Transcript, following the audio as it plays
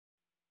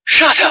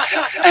Shut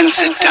up and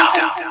sit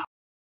down.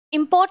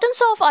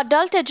 Importance of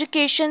adult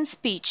education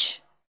speech.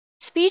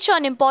 Speech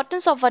on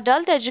importance of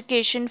adult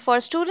education for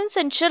students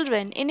and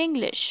children in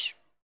English.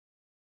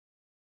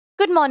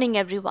 Good morning,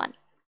 everyone.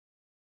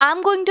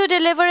 I'm going to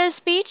deliver a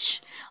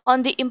speech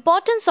on the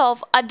importance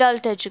of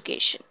adult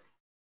education.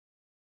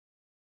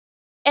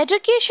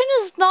 Education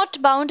is not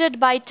bounded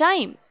by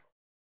time.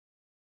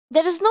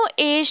 There is no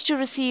age to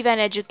receive an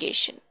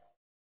education.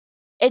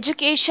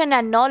 Education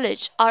and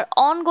knowledge are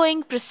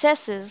ongoing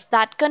processes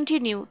that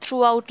continue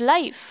throughout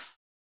life.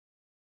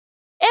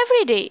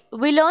 Every day,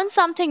 we learn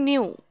something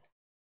new.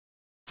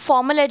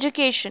 Formal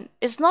education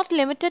is not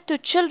limited to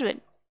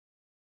children.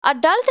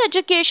 Adult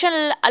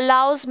education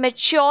allows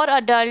mature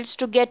adults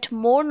to get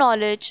more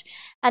knowledge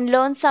and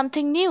learn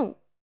something new.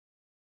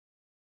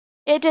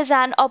 It is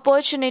an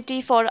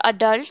opportunity for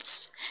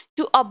adults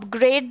to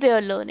upgrade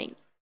their learning.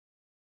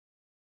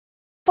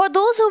 For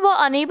those who were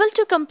unable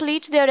to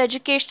complete their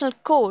educational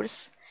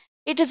course,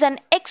 it is an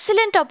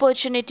excellent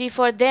opportunity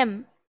for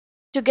them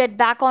to get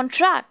back on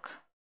track.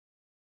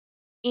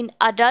 In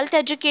adult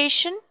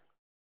education,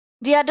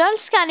 the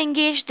adults can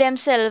engage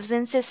themselves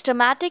in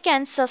systematic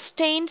and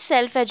sustained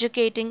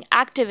self-educating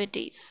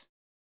activities.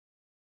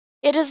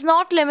 It is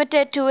not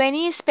limited to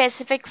any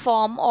specific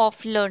form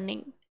of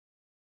learning.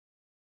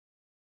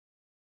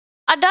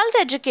 Adult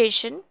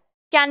education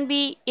can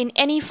be in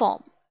any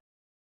form.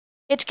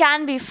 It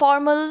can be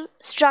formal,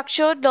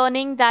 structured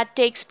learning that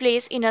takes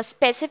place in a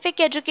specific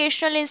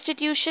educational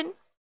institution.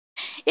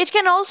 It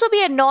can also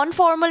be a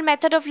non-formal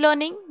method of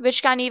learning,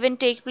 which can even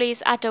take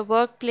place at a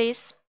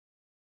workplace.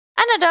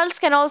 And adults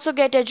can also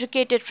get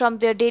educated from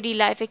their daily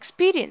life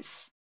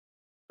experience,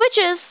 which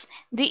is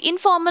the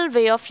informal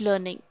way of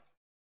learning.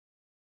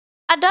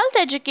 Adult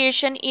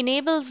education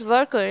enables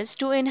workers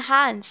to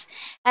enhance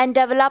and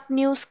develop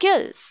new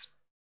skills.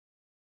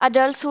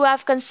 Adults who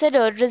have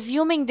considered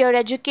resuming their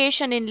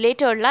education in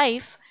later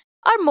life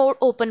are more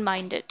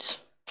open-minded.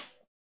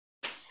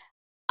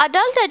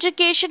 Adult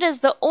education is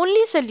the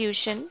only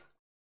solution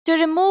to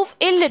remove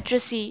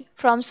illiteracy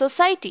from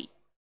society.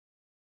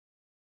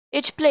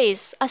 It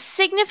plays a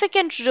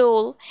significant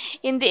role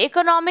in the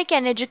economic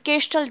and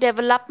educational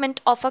development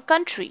of a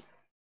country.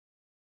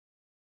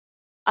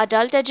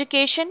 Adult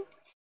education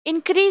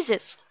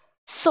increases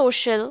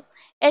social,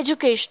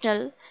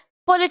 educational,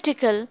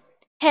 political,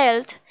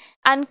 health,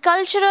 and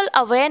cultural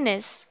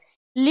awareness,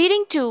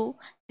 leading to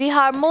the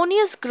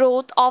harmonious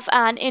growth of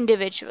an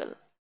individual.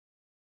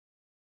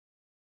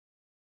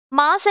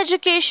 Mass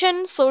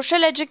education,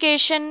 social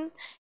education,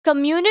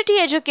 community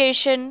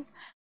education,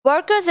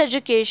 workers'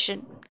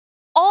 education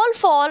all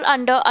fall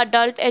under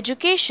adult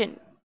education.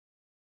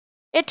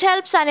 It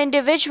helps an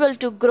individual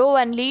to grow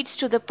and leads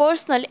to the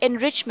personal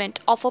enrichment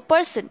of a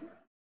person.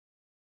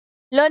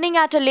 Learning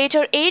at a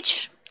later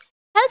age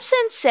helps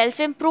in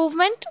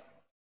self-improvement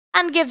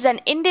and gives an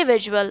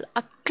individual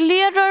a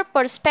clearer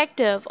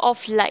perspective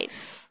of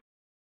life.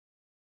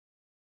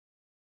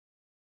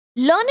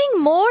 Learning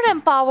more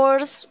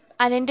empowers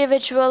an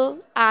individual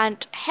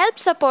and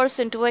helps a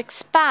person to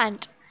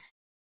expand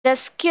the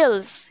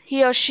skills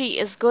he or she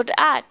is good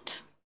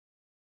at.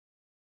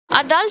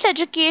 Adult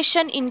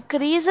education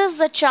increases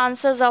the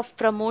chances of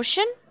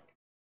promotion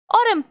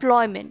or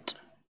employment.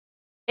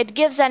 It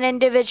gives an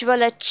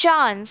individual a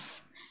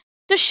chance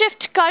to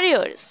shift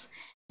careers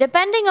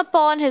depending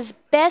upon his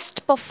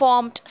best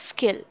performed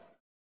skill.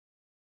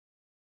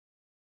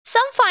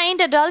 Some find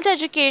adult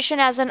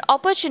education as an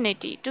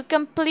opportunity to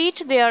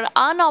complete their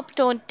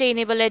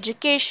unobtainable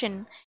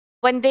education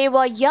when they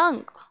were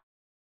young.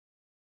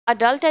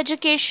 Adult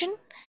education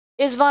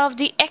is one of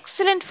the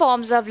excellent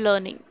forms of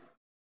learning.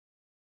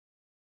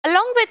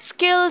 Along with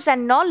skills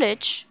and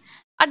knowledge,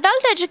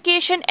 adult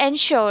education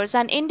ensures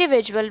an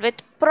individual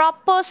with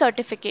proper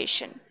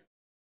certification.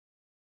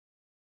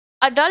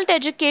 Adult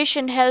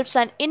education helps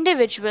an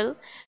individual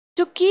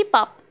to keep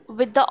up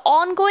with the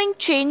ongoing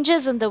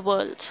changes in the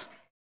world.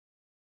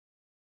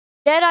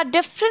 There are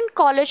different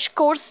college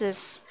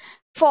courses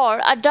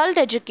for adult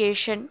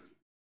education,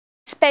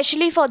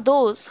 especially for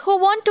those who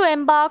want to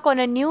embark on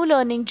a new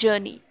learning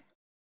journey.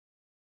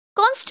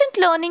 Constant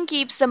learning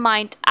keeps the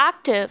mind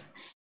active,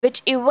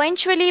 which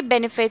eventually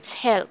benefits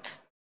health.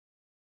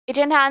 It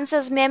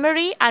enhances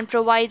memory and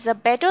provides a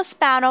better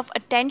span of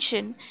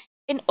attention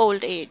in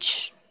old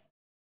age.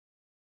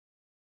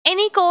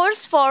 Any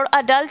course for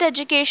adult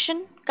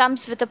education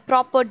comes with a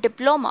proper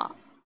diploma.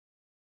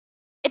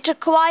 It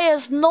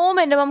requires no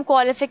minimum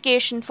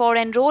qualification for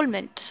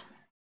enrollment.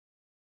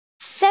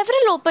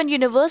 Several open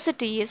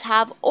universities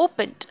have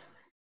opened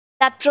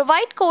that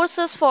provide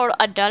courses for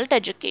adult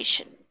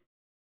education.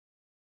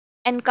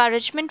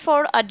 Encouragement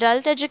for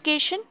adult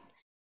education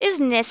is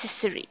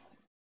necessary.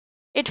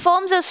 It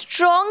forms a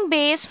strong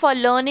base for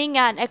learning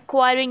and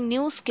acquiring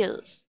new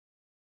skills.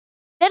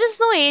 There is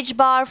no age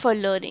bar for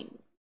learning.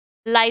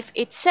 Life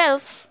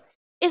itself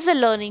is a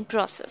learning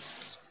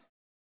process.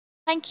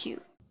 Thank you.